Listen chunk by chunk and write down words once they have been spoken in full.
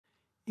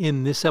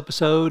In this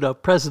episode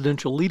of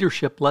Presidential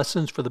Leadership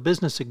Lessons for the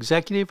Business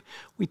Executive,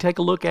 we take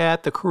a look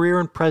at the career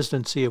and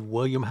presidency of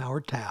William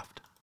Howard Taft.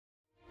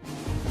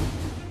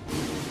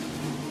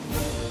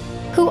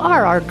 Who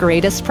are our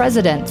greatest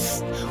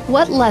presidents?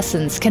 What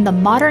lessons can the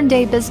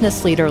modern-day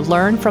business leader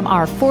learn from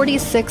our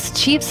 46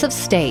 chiefs of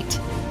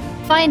state?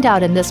 Find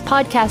out in this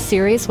podcast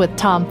series with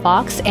Tom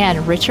Fox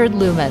and Richard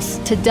Lummis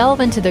to delve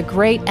into the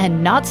great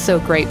and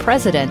not-so-great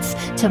presidents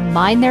to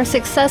mine their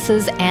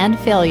successes and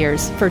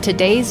failures for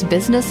today's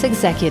business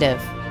executive.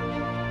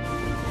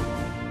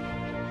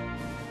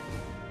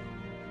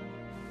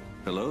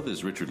 Hello, this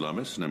is Richard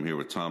Lummis, and I'm here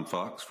with Tom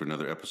Fox for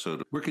another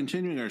episode. We're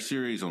continuing our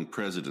series on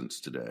presidents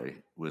today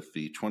with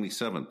the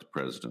 27th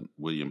president,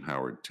 William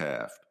Howard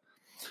Taft.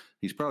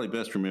 He's probably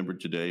best remembered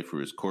today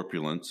for his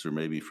corpulence or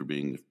maybe for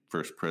being the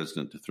first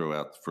president to throw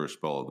out the first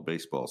ball of the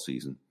baseball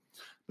season.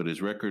 But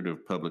his record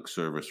of public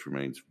service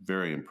remains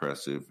very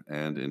impressive,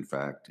 and in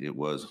fact, it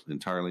was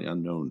entirely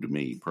unknown to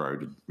me prior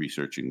to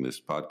researching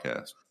this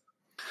podcast.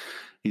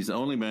 He's the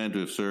only man to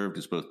have served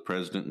as both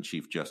president and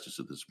chief justice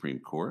of the Supreme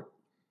Court.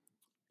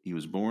 He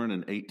was born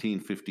in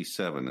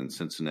 1857 in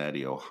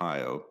Cincinnati,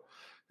 Ohio.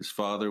 His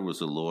father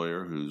was a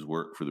lawyer whose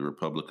work for the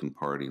Republican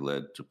Party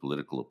led to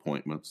political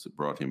appointments that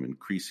brought him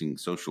increasing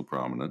social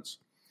prominence.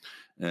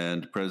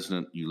 And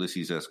President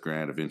Ulysses S.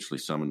 Grant eventually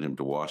summoned him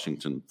to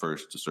Washington,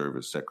 first to serve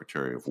as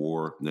Secretary of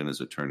War, then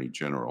as Attorney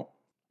General.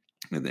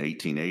 In the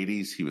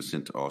 1880s, he was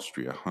sent to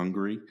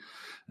Austria-Hungary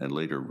and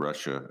later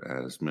Russia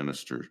as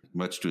minister.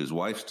 Much to his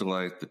wife's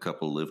delight, the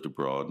couple lived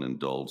abroad and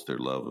indulged their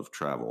love of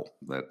travel.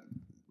 That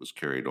was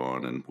carried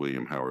on in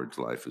William Howard's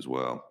life as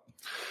well.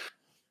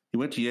 He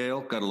went to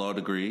Yale, got a law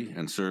degree,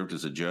 and served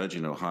as a judge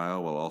in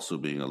Ohio while also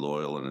being a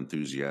loyal and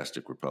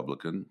enthusiastic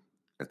Republican.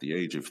 At the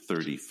age of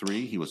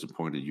 33, he was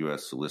appointed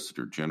U.S.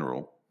 Solicitor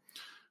General.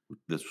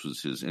 This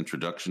was his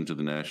introduction to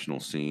the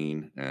national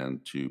scene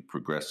and to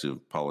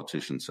progressive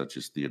politicians such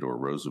as Theodore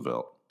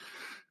Roosevelt.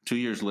 2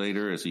 years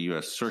later, as a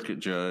U.S. Circuit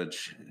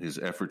Judge, his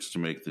efforts to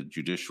make the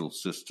judicial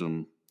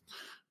system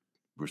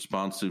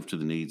responsive to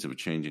the needs of a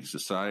changing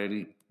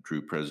society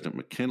drew President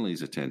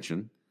McKinley's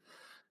attention.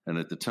 And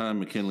at the time,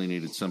 McKinley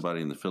needed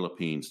somebody in the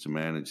Philippines to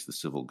manage the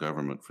civil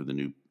government for the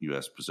new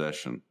U.S.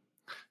 possession.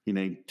 He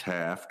named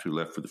Taft, who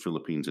left for the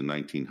Philippines in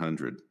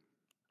 1900.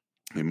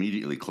 He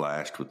immediately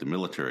clashed with the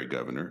military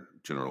governor,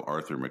 General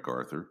Arthur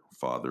MacArthur,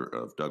 father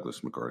of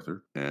Douglas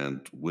MacArthur,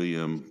 and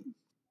William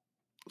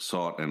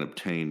sought and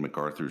obtained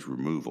MacArthur's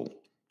removal.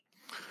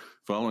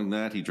 Following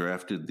that, he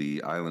drafted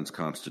the island's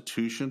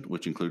constitution,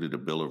 which included a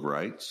Bill of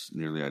Rights,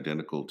 nearly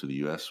identical to the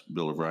U.S.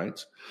 Bill of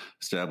Rights,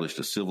 established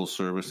a civil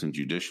service and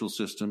judicial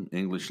system,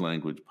 English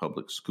language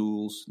public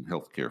schools, and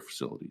healthcare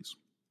facilities.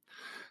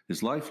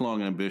 His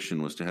lifelong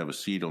ambition was to have a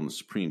seat on the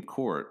Supreme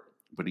Court,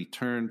 but he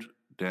turned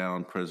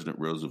down President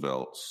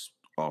Roosevelt's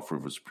offer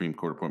of a Supreme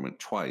Court appointment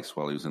twice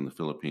while he was in the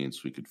Philippines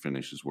so he could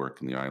finish his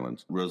work in the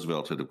islands.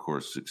 Roosevelt had, of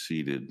course,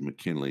 succeeded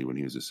McKinley when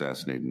he was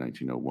assassinated in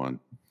 1901.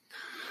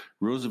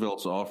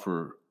 Roosevelt's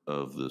offer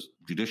of the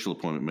judicial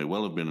appointment may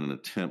well have been an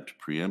attempt to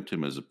preempt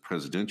him as a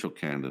presidential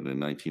candidate in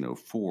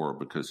 1904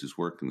 because his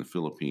work in the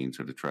Philippines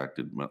had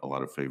attracted a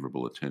lot of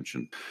favorable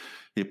attention.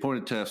 He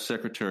appointed Taft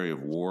Secretary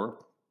of War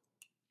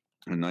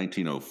in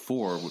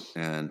 1904,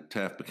 and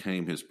Taft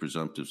became his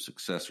presumptive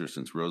successor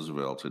since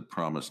Roosevelt had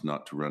promised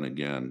not to run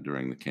again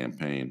during the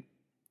campaign.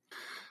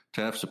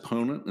 Taft's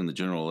opponent in the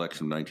general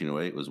election of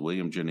 1908 was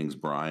William Jennings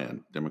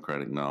Bryan,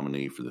 Democratic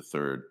nominee for the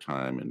third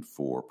time in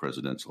 4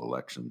 presidential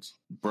elections.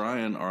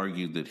 Bryan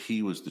argued that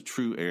he was the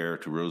true heir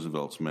to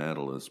Roosevelt's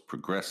mantle as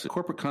progressive.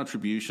 Corporate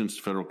contributions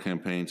to federal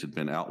campaigns had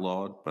been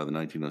outlawed by the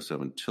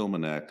 1907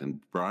 Tillman Act,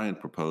 and Bryan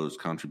proposed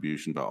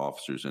contribution by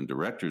officers and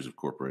directors of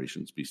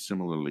corporations be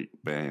similarly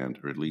banned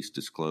or at least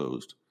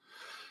disclosed.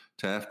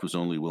 Taft was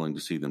only willing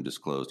to see them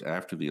disclosed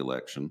after the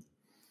election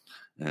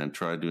and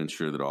tried to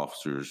ensure that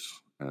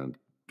officers and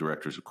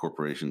directors of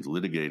corporations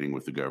litigating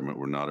with the government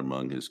were not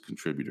among his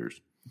contributors.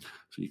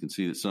 So you can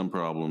see that some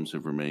problems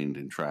have remained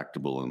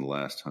intractable in the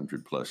last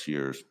 100-plus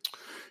years.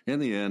 In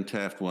the end,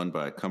 Taft won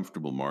by a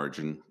comfortable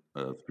margin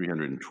of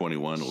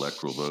 321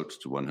 electoral votes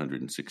to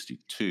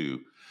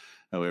 162.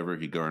 However,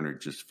 he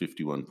garnered just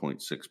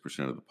 51.6%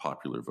 of the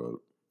popular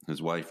vote.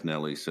 His wife,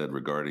 Nellie, said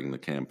regarding the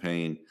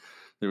campaign,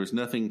 there was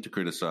nothing to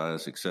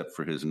criticize except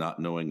for his not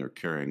knowing or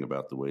caring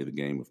about the way the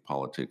game of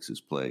politics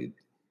is played.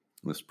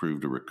 This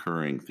proved a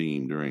recurring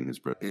theme during his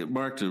presidency. It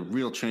marked a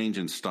real change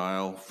in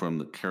style from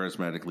the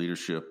charismatic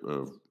leadership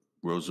of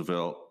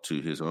Roosevelt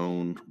to his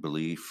own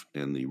belief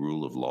in the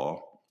rule of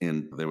law.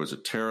 And there was a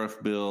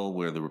tariff bill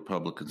where the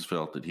Republicans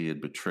felt that he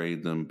had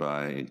betrayed them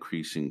by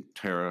increasing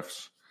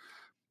tariffs.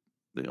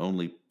 The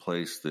only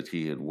place that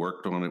he had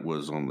worked on it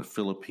was on the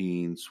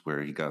Philippines,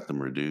 where he got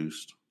them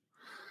reduced.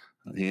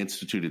 He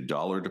instituted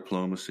dollar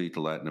diplomacy to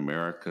Latin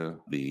America.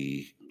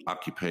 The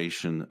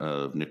occupation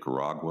of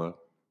Nicaragua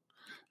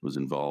was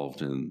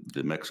involved in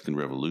the Mexican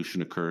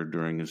Revolution occurred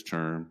during his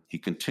term. He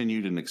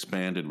continued and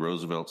expanded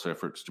Roosevelt's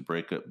efforts to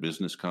break up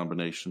business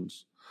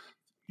combinations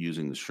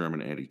using the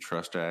Sherman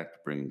Antitrust Act,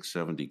 bringing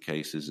 70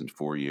 cases in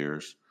 4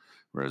 years.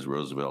 whereas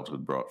Roosevelt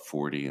had brought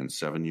 40 in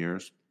 7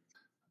 years.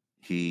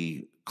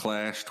 He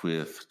clashed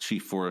with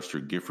Chief Forester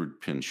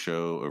Gifford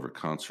Pinchot over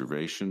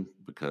conservation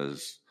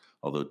because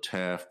although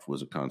Taft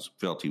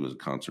felt he was a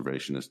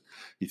conservationist,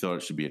 he thought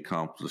it should be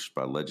accomplished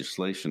by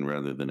legislation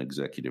rather than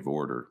executive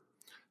order,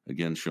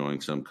 again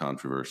showing some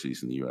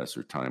controversies in the U.S.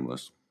 are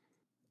timeless.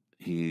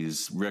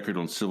 His record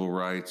on civil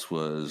rights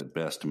was at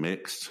best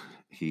mixed.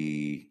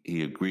 He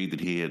agreed that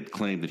he had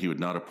claimed that he would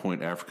not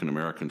appoint African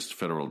Americans to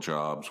federal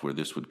jobs where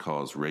this would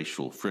cause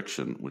racial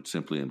friction, which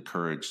simply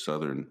encouraged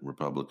Southern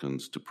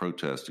Republicans to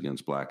protest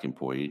against black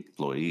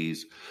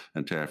employees,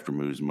 and Taft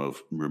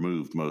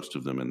removed most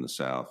of them in the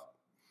South.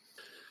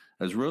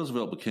 As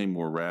Roosevelt became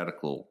more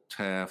radical,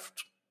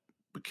 Taft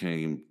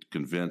became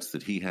convinced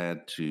that he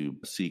had to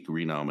seek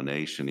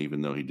renomination,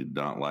 even though he did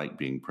not like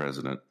being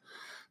president,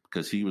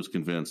 because he was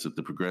convinced that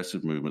the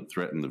progressive movement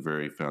threatened the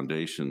very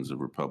foundations of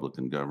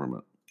Republican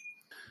government.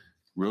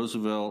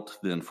 Roosevelt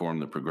then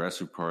formed the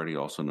Progressive Party,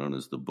 also known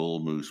as the Bull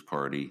Moose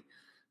Party,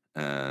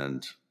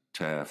 and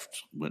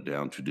Taft went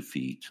down to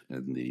defeat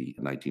in the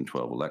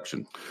 1912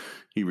 election.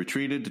 He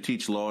retreated to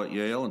teach law at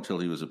Yale until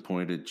he was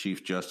appointed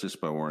Chief Justice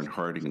by Warren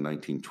Harding in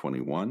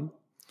 1921.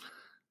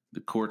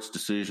 The court's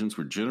decisions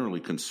were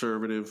generally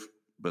conservative,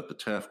 but the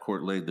Taft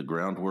court laid the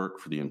groundwork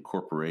for the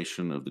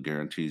incorporation of the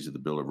guarantees of the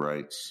Bill of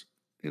Rights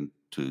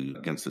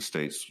against the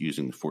states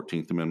using the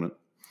 14th Amendment.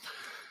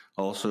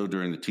 Also,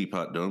 during the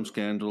Teapot Dome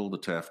scandal, the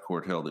Taft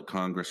court held that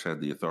Congress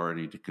had the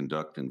authority to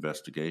conduct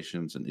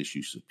investigations and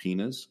issue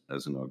subpoenas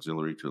as an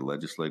auxiliary to the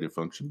legislative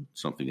function,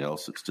 something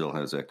else that still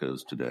has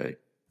echoes today.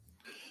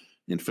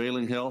 In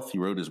failing health, he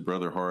wrote his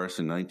brother Horace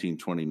in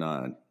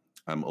 1929,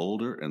 "I'm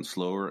older and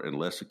slower and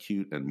less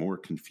acute and more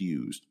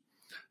confused.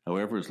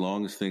 However, as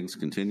long as things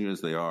continue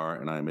as they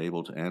are and I am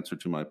able to answer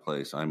to my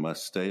place, I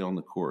must stay on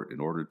the court in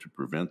order to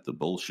prevent the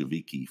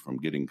Bolsheviki from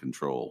getting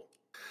control."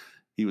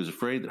 He was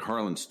afraid that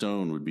Harlan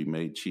Stone would be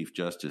made Chief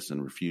Justice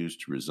and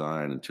refused to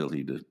resign until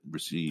he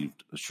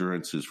received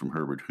assurances from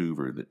Herbert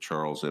Hoover that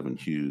Charles Evan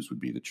Hughes would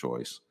be the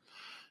choice.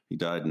 He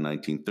died in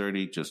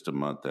 1930, just a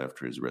month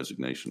after his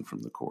resignation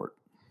from the court.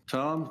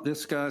 Tom,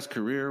 this guy's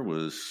career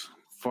was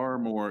far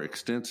more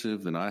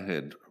extensive than I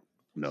had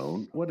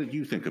known. What did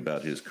you think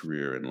about his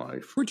career in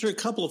life? Richard, a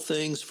couple of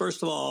things.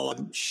 First of all, I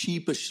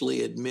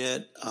sheepishly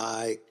admit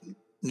I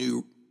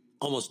knew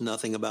almost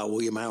nothing about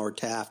William Howard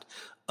Taft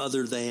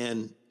other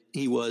than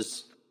he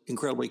was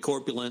incredibly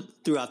corpulent,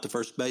 threw out the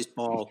first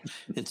baseball,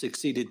 and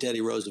succeeded Teddy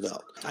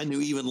Roosevelt. I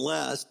knew even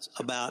less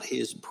about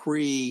his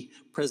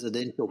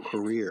pre-presidential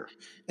career.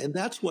 And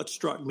that's what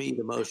struck me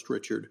the most,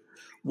 Richard,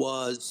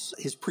 was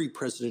his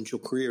pre-presidential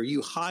career.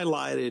 You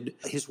highlighted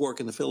his work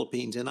in the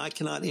Philippines, and I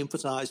cannot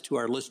emphasize to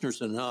our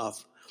listeners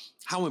enough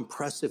how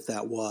impressive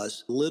that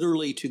was.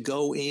 Literally to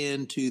go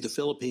into the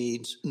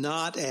Philippines,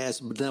 not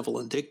as a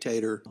benevolent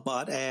dictator,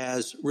 but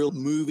as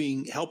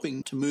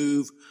helping to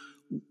move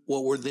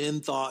what were then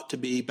thought to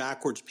be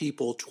backwards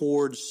people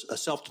towards a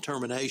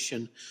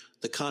self-determination.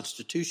 The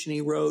Constitution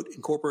he wrote,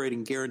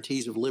 incorporating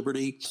guarantees of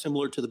liberty,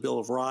 similar to the Bill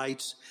of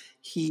Rights.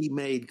 He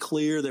made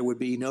clear there would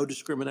be no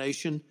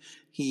discrimination.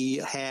 He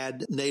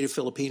had native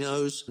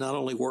Filipinos not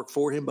only work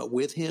for him, but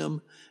with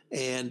him,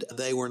 and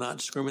they were not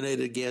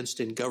discriminated against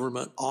in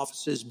government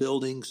offices,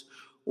 buildings,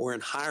 or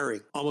in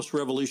hiring. Almost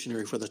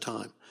revolutionary for the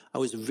time. I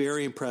was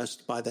very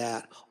impressed by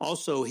that.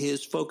 Also,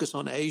 his focus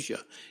on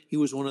Asia. He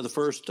was one of the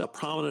first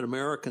prominent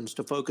Americans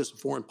to focus on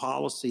foreign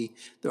policy,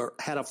 or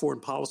had a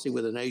foreign policy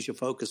with an Asia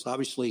focus.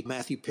 Obviously,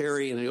 Matthew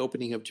Perry and the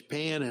opening of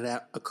Japan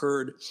had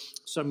occurred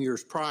some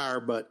years prior,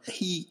 but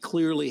he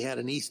clearly had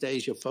an East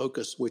Asia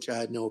focus, which I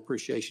had no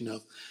appreciation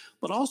of.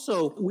 But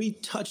also, we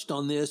touched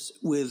on this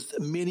with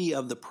many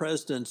of the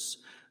presidents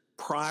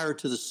prior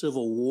to the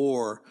Civil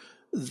War,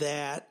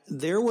 that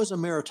there was a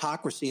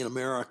meritocracy in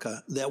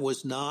America that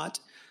was not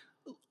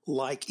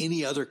like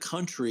any other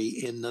country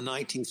in the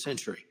 19th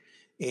century.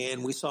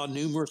 And we saw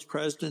numerous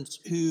presidents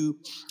who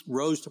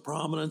rose to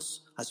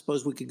prominence. I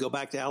suppose we could go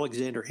back to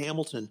Alexander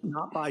Hamilton,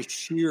 not by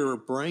sheer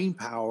brain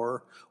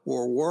power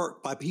or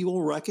work, by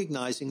people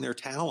recognizing their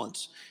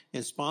talents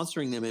and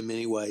sponsoring them in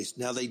many ways.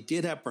 Now, they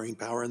did have brain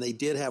power and they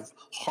did have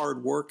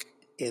hard work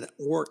and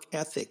work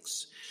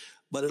ethics,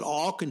 but it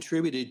all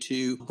contributed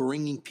to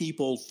bringing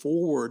people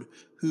forward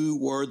who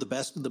were the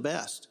best of the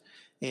best.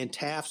 And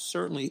Taft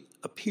certainly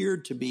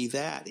appeared to be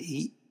that.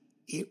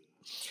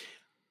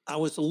 I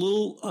was a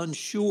little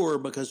unsure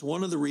because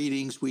one of the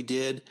readings we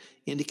did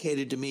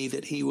indicated to me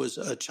that he was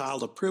a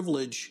child of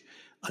privilege.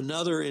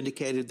 Another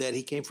indicated that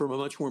he came from a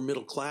much more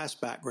middle-class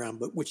background.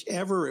 But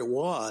whichever it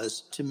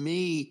was, to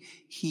me,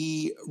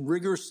 he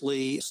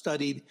rigorously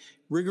studied,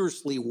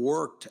 rigorously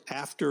worked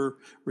after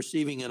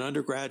receiving an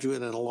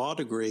undergraduate and a law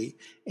degree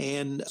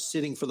and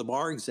sitting for the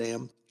bar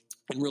exam,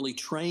 and really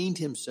trained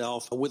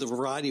himself with a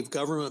variety of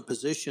government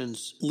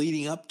positions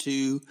leading up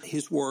to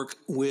his work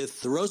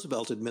with the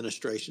Roosevelt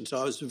administration. So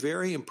I was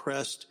very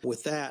impressed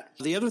with that.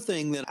 The other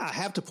thing that I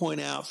have to point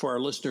out for our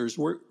listeners,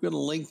 we're going to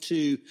link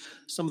to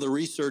some of the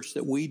research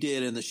that we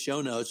did in the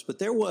show notes, but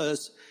there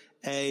was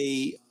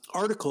an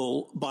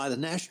article by the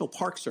National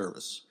Park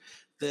Service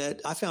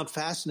that I found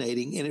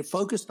fascinating, and it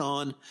focused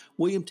on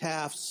William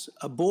Taft's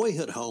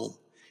boyhood home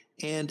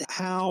and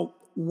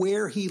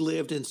where he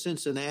lived in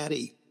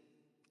Cincinnati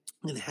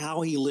and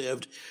how he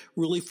lived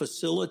really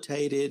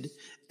facilitated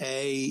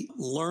a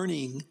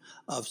learning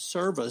of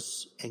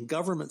service and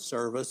government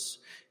service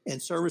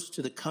and service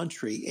to the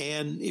country.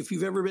 And if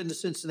you've ever been to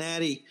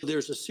Cincinnati,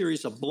 there's a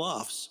series of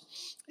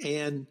bluffs.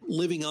 And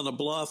living on a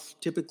bluff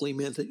typically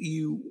meant that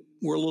you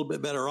were a little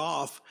bit better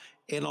off.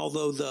 And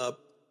although the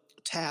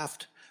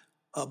Taft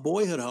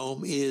boyhood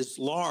home is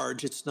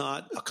large, it's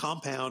not a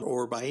compound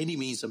or by any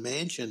means a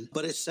mansion,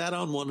 but it sat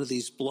on one of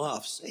these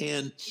bluffs.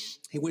 And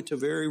he went to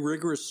very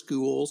rigorous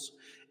schools,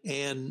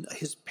 and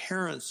his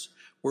parents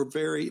were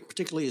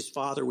particularly his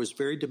father was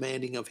very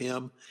demanding of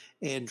him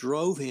and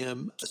drove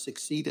him to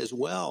succeed as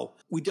well.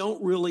 We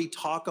don't really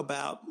talk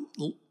about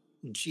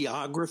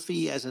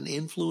geography as an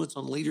influence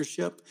on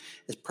leadership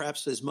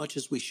perhaps as much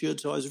as we should.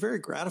 So I was very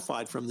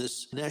gratified from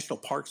this National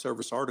Park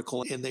Service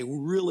article, and they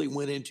really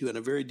went into in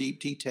a very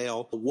deep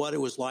detail what it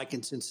was like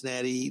in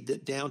Cincinnati,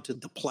 down to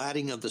the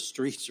platting of the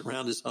streets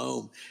around his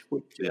home,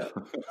 which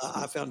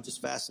I found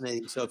just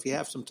fascinating. So if you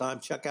have some time,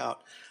 check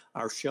out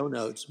our show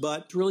notes.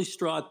 But really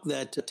struck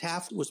that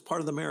Taft was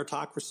part of the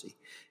meritocracy,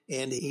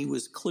 and he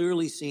was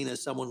clearly seen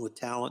as someone with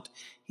talent.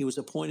 He was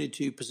appointed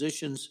to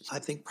positions, I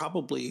think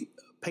probably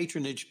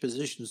patronage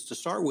positions to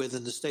start with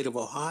in the state of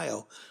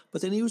Ohio.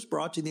 But then he was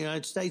brought to the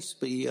United States,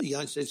 the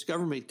United States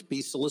government, to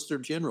be Solicitor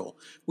General,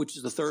 which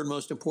is the third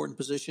most important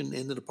position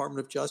in the Department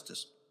of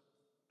Justice.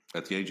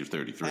 At the age of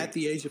 33. At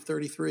the age of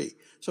 33.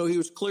 So he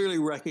was clearly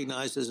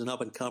recognized as an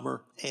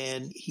up-and-comer,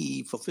 and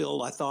he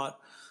fulfilled, I thought,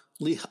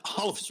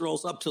 all of his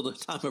roles up till the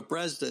time of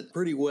president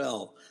pretty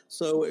well.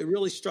 So it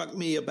really struck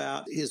me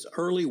about his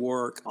early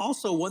work.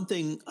 Also, one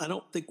thing I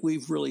don't think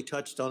we've really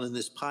touched on in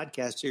this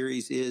podcast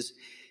series is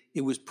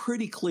it was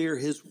pretty clear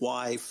his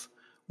wife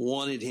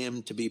wanted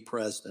him to be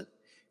president.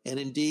 And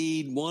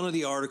indeed, one of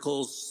the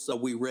articles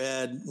we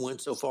read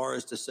went so far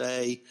as to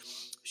say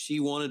she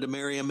wanted to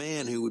marry a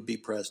man who would be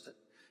president.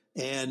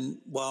 And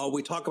while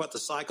we talk about the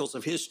cycles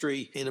of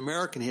history in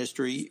American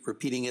history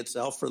repeating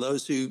itself, for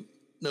those who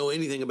know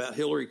anything about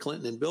Hillary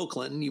Clinton and Bill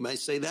Clinton, you may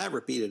say that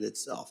repeated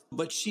itself.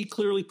 But she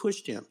clearly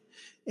pushed him.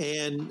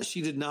 And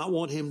she did not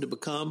want him to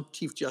become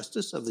Chief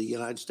Justice of the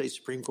United States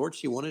Supreme Court.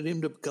 She wanted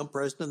him to become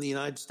President of the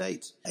United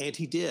States. And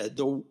he did.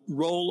 The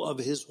role of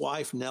his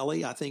wife,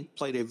 Nellie, I think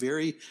played a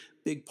very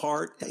big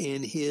part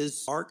in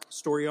his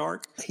story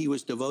arc. He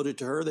was devoted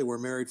to her. They were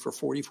married for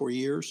 44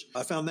 years.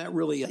 I found that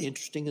really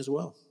interesting as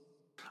well.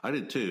 I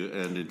did too.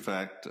 And in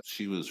fact,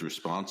 she was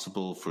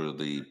responsible for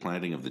the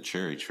planting of the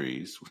cherry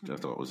trees, which I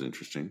thought was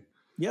interesting.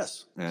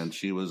 Yes. And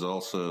she was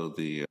also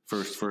the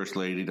first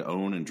lady to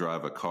own and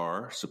drive a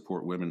car,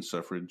 support women's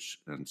suffrage,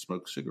 and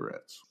smoke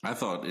cigarettes. I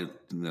thought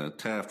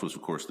Taft was,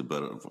 of course, the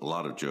butt of a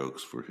lot of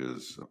jokes for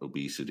his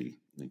obesity,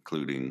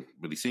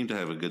 but he seemed to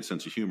have a good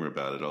sense of humor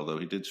about it, although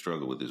he did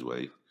struggle with his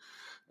weight.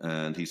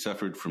 And he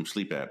suffered from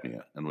sleep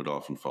apnea and would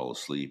often fall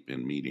asleep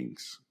in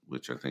meetings,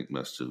 which I think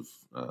must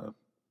have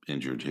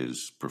injured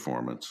his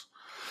performance.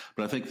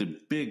 But I think the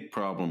big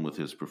problem with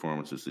his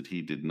performance is that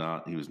he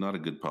was not a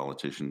good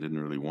politician, didn't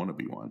really want to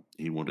be one.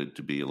 He wanted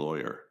to be a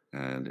lawyer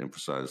and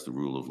emphasize the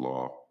rule of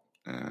law.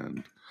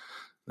 And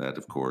that,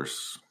 of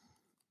course,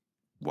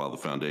 while the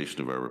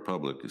foundation of our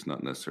republic is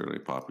not necessarily a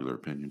popular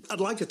opinion.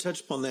 I'd like to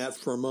touch upon that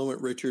for a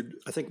moment, Richard.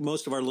 I think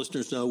most of our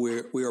listeners know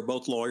we are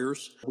both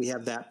lawyers. We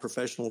have that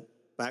professional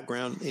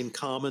background in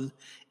common.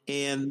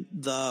 And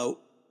the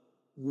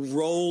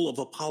role of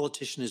a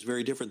politician is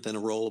very different than a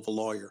role of a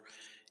lawyer.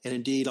 And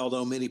indeed,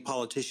 although many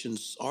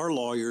politicians are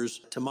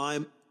lawyers, to my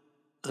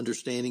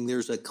understanding,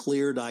 there's a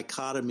clear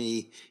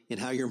dichotomy in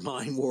how your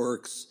mind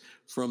works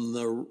from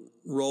the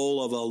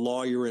role of a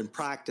lawyer in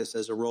practice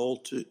as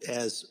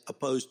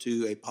opposed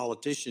to a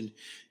politician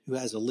who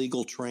has a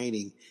legal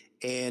training.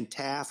 And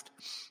Taft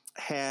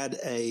had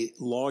a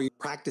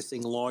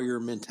practicing lawyer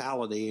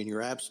mentality, and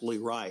you're absolutely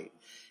right.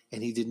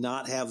 And he did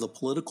not have the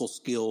political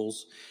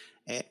skills,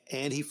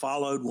 and he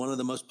followed one of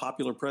the most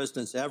popular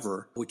presidents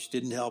ever, which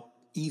didn't help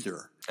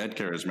either. And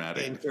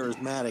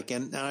charismatic.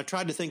 And I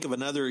tried to think of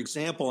another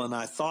example, and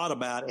I thought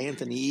about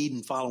Anthony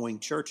Eden following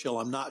Churchill.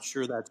 I'm not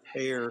sure that's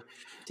fair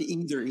to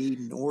either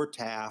Eden or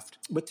Taft.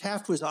 But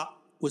Taft was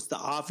the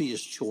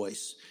obvious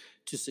choice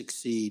to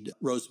succeed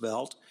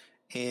Roosevelt.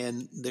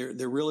 And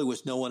there really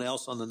was no one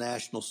else on the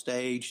national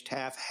stage.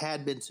 Taft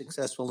had been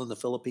successful in the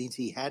Philippines.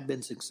 He had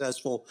been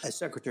successful as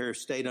Secretary of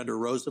State under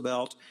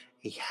Roosevelt.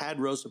 He had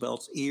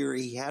Roosevelt's ear.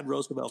 He had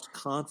Roosevelt's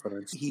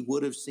confidence. He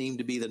would have seemed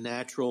to be the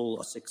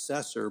natural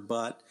successor,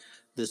 but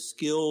the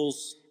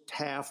skills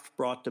Taft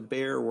brought to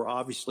bear were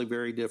obviously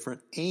very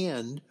different.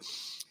 And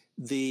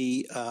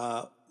the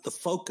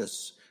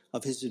focus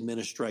of his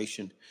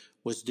administration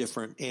was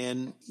different.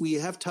 And we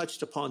have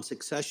touched upon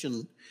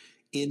succession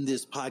in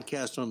this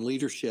podcast on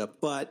leadership,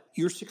 but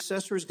your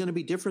successor is going to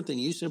be different than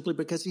you simply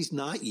because he's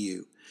not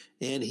you,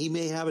 and he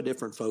may have a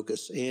different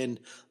focus. And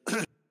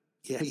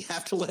Yeah, you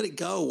have to let it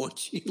go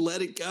once you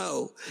let it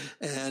go,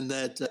 and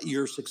that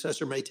your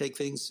successor may take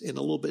things in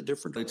a little bit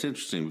different. It's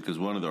interesting because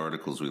one of the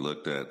articles we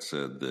looked at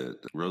said that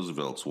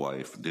Roosevelt's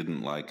wife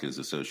didn't like his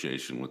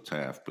association with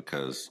Taft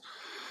because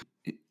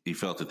she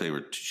felt that they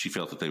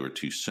were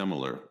too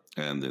similar,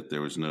 and that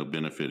there was no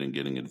benefit in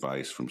getting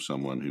advice from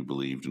someone who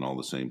believed in all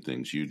the same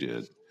things you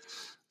did.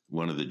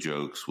 One of the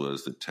jokes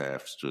was that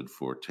Taft stood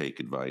for take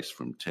advice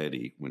from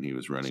Teddy when he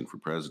was running for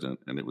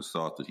president, and it was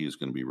thought that he was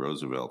going to be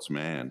Roosevelt's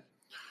man.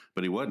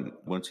 But he wasn't.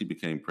 Once he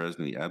became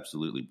president, he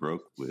absolutely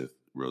broke with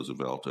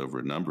Roosevelt over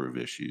a number of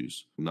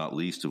issues, not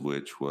least of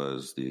which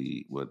was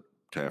what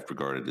Taft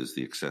regarded as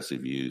the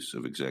excessive use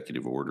of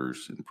executive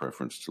orders in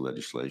preference to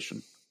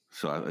legislation.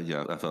 So,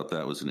 I thought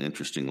that was an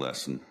interesting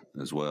lesson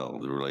as well,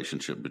 the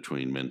relationship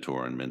between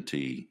mentor and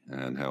mentee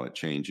and how it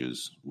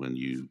changes when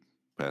you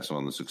pass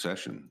on the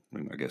succession. I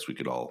mean, I guess we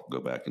could all go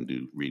back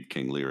and read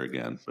King Lear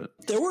again. But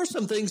there were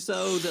some things,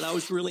 though, that I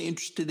was really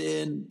interested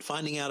in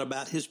finding out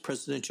about his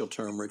presidential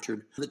term,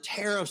 Richard. The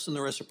tariffs and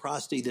the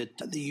reciprocity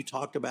that you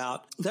talked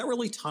about, that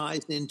really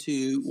ties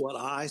into what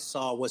I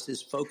saw was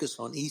his focus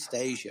on East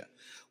Asia.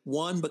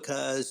 One,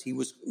 because he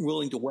was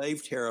willing to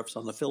waive tariffs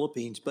on the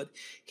Philippines, but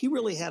he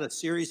really had a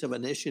series of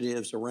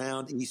initiatives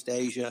around East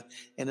Asia.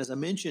 And as I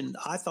mentioned,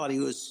 I thought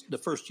he was the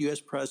first U.S.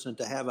 president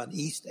to have an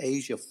East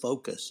Asia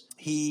focus.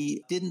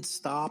 He didn't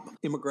stop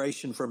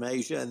immigration from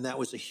Asia, and that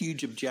was a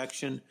huge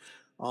objection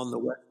on the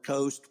West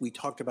Coast. We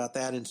talked about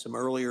that in some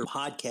earlier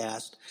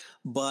podcasts,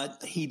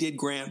 but he did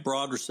grant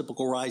broad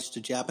reciprocal rights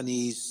to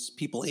Japanese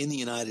people in the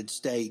United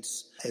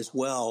States as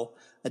well.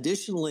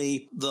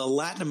 Additionally, the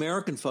Latin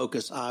American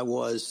focus, I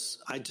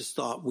just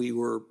thought we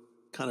were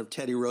kind of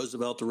Teddy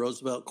Roosevelt, the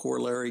Roosevelt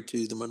corollary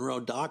to the Monroe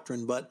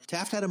Doctrine, but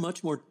Taft had a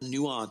much more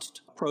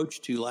nuanced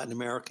approach to Latin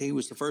America. He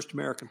was the first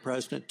American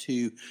president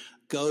to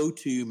go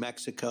to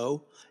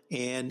Mexico,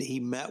 and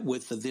he met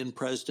with the then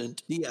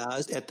President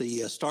Diaz at the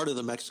start of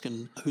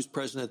who's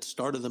president at the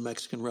start of the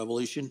Mexican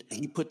Revolution.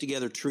 He put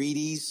together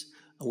treaties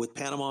with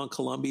Panama and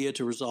Colombia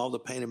to resolve the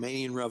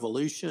Panamanian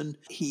Revolution.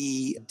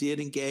 He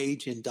did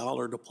engage in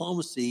dollar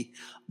diplomacy,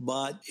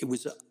 but it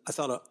was, I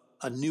thought,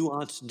 a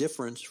nuanced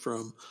difference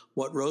from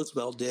what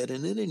Roosevelt did.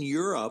 And then in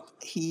Europe,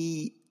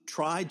 he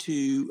tried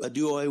to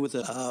do away with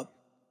a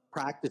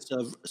practice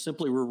of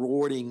simply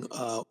rewarding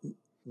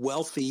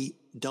wealthy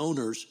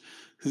donors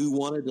who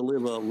wanted to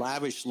live a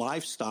lavish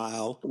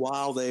lifestyle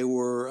while they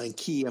were in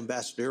key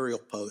ambassadorial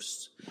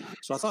posts.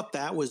 So I thought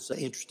that was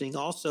interesting.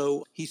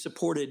 Also, he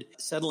supported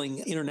settling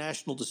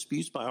international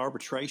disputes by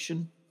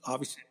arbitration,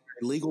 obviously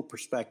from a legal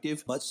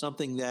perspective, but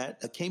something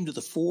that came to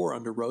the fore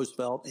under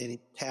Roosevelt, and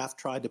Taft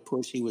tried to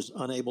push. He was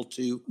unable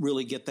to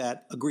really get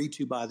that agreed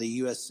to by the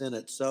U.S.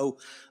 Senate. So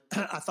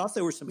I thought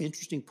there were some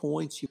interesting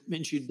points. You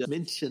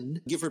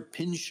mentioned Gifford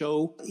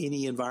Pinchot.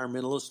 Any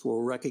environmentalist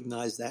will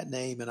recognize that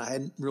name, and I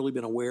hadn't really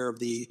been aware of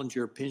the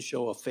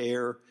Pinchot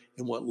affair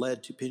and what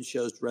led to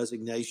Pinchot's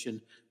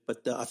resignation,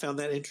 but I found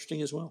that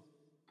interesting as well.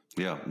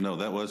 Yeah, no,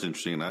 that was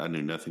interesting. I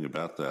knew nothing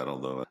about that,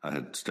 although I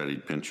had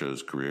studied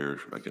Pinchot's career,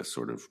 I guess,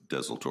 sort of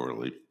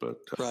desultorily, but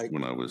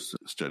when I was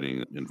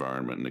studying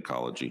environment and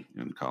ecology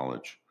in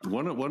college.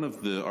 One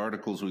of the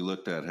articles we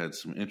looked at had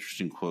some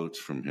interesting quotes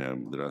from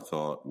him that I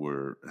thought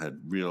had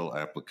real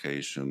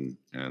application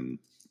and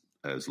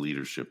as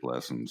leadership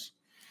lessons.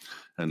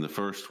 And the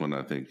first one,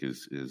 I think,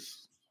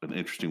 is an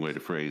interesting way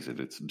to phrase it.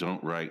 It's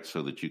don't write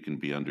so that you can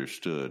be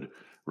understood,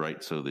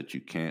 write so that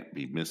you can't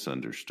be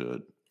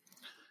misunderstood.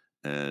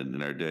 And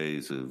in our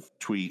days of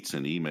tweets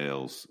and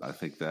emails, I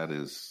think that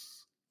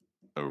is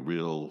a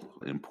real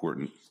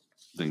important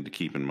thing to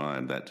keep in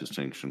mind, that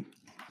distinction.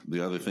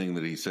 The other thing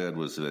that he said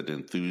was that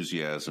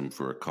enthusiasm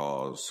for a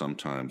cause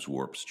sometimes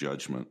warps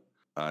judgment.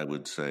 I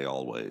would say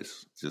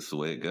always. It's just the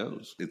way it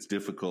goes. It's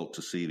difficult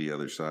to see the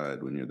other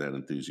side when you're that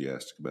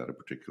enthusiastic about a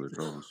particular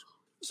cause.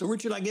 So,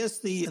 Richard, I guess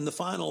the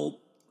final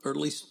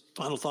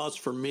thoughts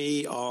for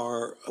me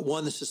are,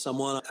 one, this is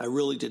someone I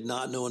really did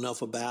not know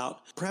enough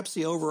about. Perhaps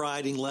the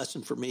overriding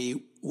lesson for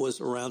me was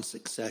around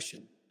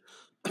succession.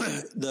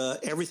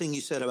 Everything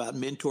you said about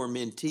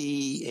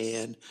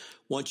mentor-mentee, and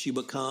once you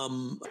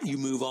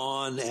move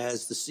on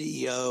as the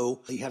CEO,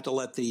 you have to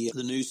let the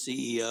new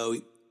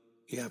CEO,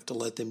 you have to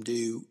let them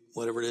do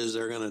whatever it is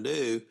they're going to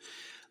do.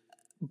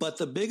 But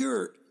the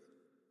bigger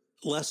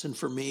lesson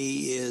for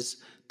me is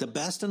the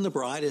best and the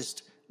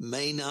brightest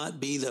may not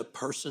be the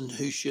person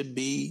who should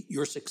be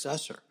your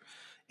successor.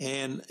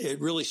 And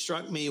it really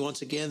struck me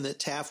once again that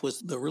Taft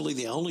was really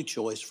the only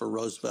choice for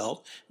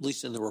Roosevelt, at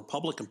least in the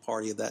Republican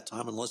Party at that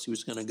time, unless he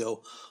was going to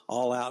go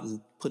all out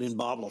and put in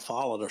Bob La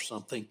Follette or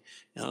something.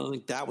 And I don't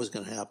think that was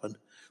going to happen.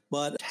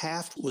 But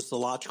Taft was the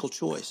logical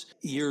choice.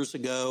 Years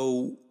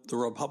ago, the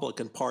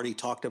Republican Party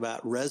talked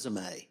about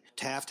resume.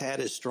 Taft had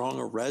as strong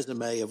a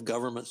resume of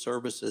government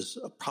service as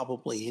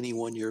probably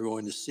anyone you're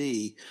going to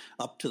see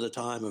up to the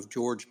time of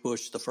George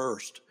Bush the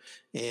first.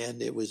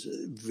 And it was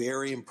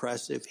very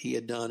impressive. He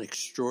had done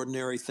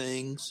extraordinary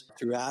things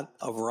throughout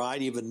a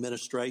variety of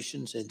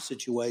administrations and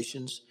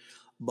situations.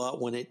 But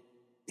when it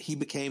he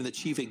became the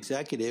chief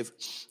executive,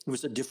 it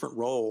was a different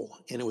role,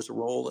 and it was a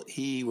role that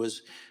he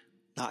was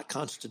not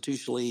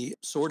constitutionally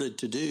sorted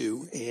to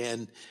do.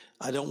 And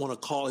I don't want to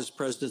call his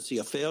presidency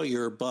a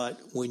failure, but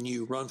when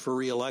you run for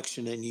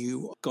re-election and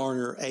you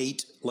garner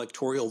 8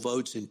 electoral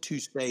votes in 2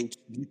 states,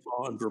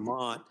 Utah and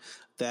Vermont,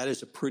 that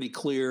is a pretty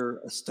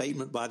clear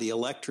statement by the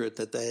electorate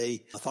that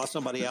they thought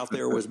somebody out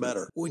there was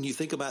better. When you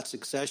think about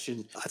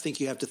succession, I think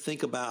you have to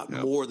think about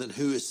more than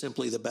who is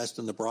simply the best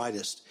and the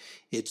brightest.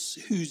 It's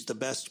who's the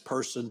best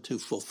person to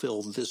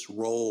fulfill this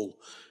role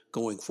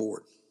going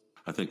forward.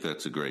 I think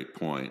that's a great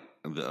point.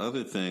 The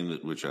other thing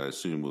that which I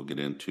assume we'll get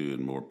into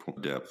in more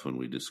depth when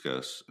we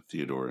discuss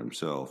Theodore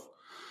himself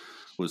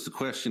was the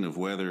question of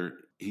whether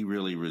he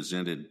really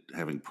resented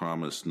having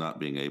promised not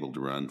being able to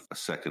run a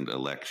second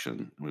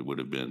election. It would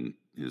have been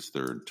his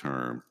 3rd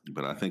term,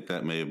 but I think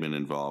that may have been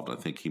involved. I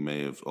think he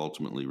may have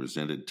ultimately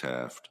resented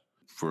Taft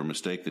for a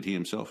mistake that he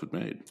himself had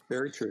made.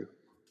 Very true.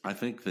 I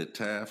think that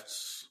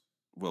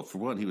well, for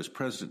one, he was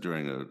president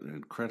during an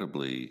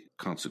incredibly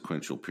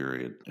consequential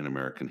period in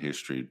American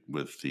history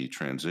with the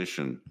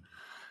transition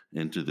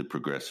into the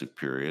progressive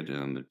period,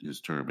 and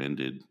his term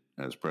ended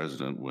as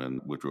president when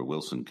Woodrow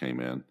Wilson came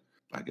in.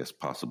 I guess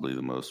possibly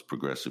the most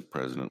progressive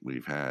president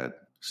we've had.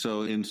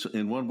 So in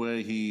one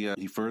way,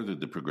 he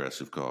furthered the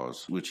progressive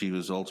cause, which he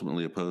was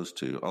ultimately opposed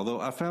to. Although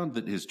I found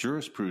that his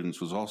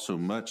jurisprudence was also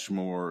much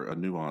more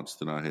nuanced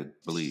than I had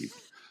believed.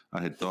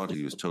 I had thought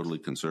he was totally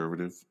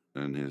conservative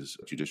in his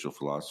judicial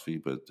philosophy,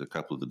 but a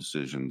couple of the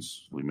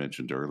decisions we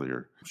mentioned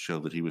earlier show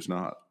that he was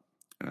not,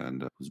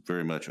 and was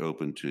very much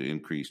open to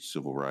increased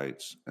civil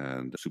rights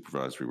and the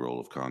supervisory role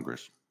of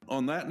Congress.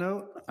 On that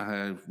note,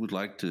 I would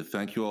like to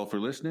thank you all for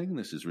listening.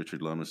 This is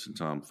Richard Lummis and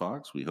Tom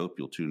Fox. We hope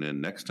you'll tune in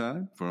next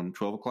time from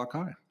 12 O'Clock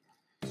High.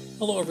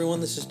 Hello,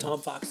 everyone. This is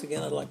Tom Fox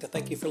again. I'd like to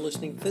thank you for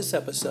listening to this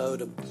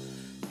episode of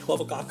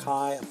 12 O'Clock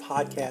High, a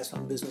podcast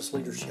on business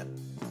leadership.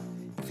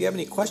 If you have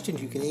any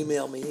questions, you can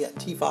email me at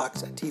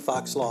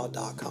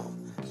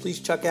tfox@tfoxlaw.com. Please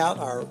check out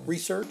our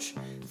research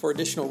for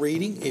additional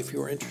reading if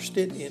you're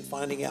interested in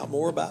finding out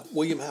more about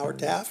William Howard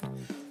Taft.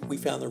 We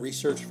found the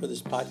research for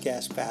this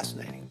podcast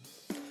fascinating.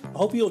 I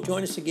hope you'll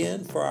join us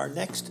again for our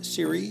next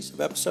series of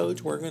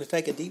episodes. We're going to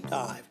take a deep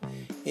dive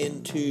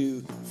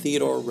into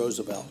Theodore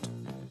Roosevelt,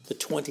 the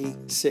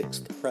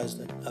 26th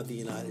President of the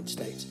United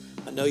States.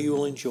 I know you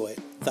will enjoy it.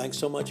 Thanks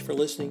so much for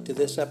listening to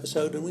this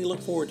episode, and we look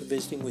forward to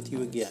visiting with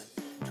you again.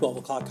 12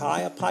 O'Clock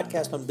High, a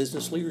podcast on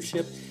business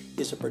leadership,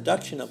 is a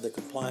production of the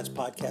Compliance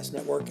Podcast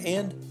Network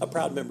and a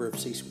proud member of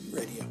C-Suite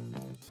Radio.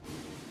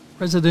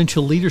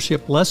 Presidential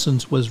Leadership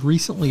Lessons was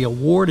recently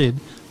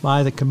awarded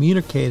by the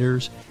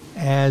Communicators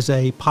as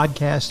a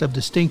podcast of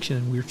distinction,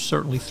 and we're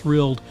certainly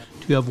thrilled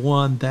to have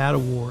won that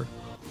award.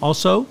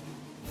 Also,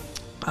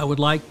 I would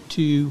like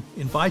to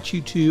invite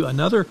you to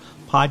another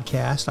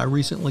podcast I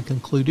recently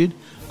concluded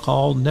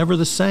called Never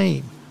the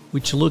Same,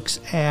 which looks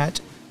at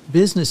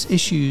business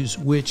issues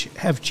which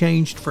have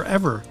changed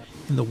forever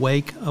in the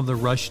wake of the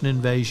Russian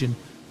invasion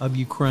of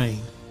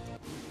Ukraine.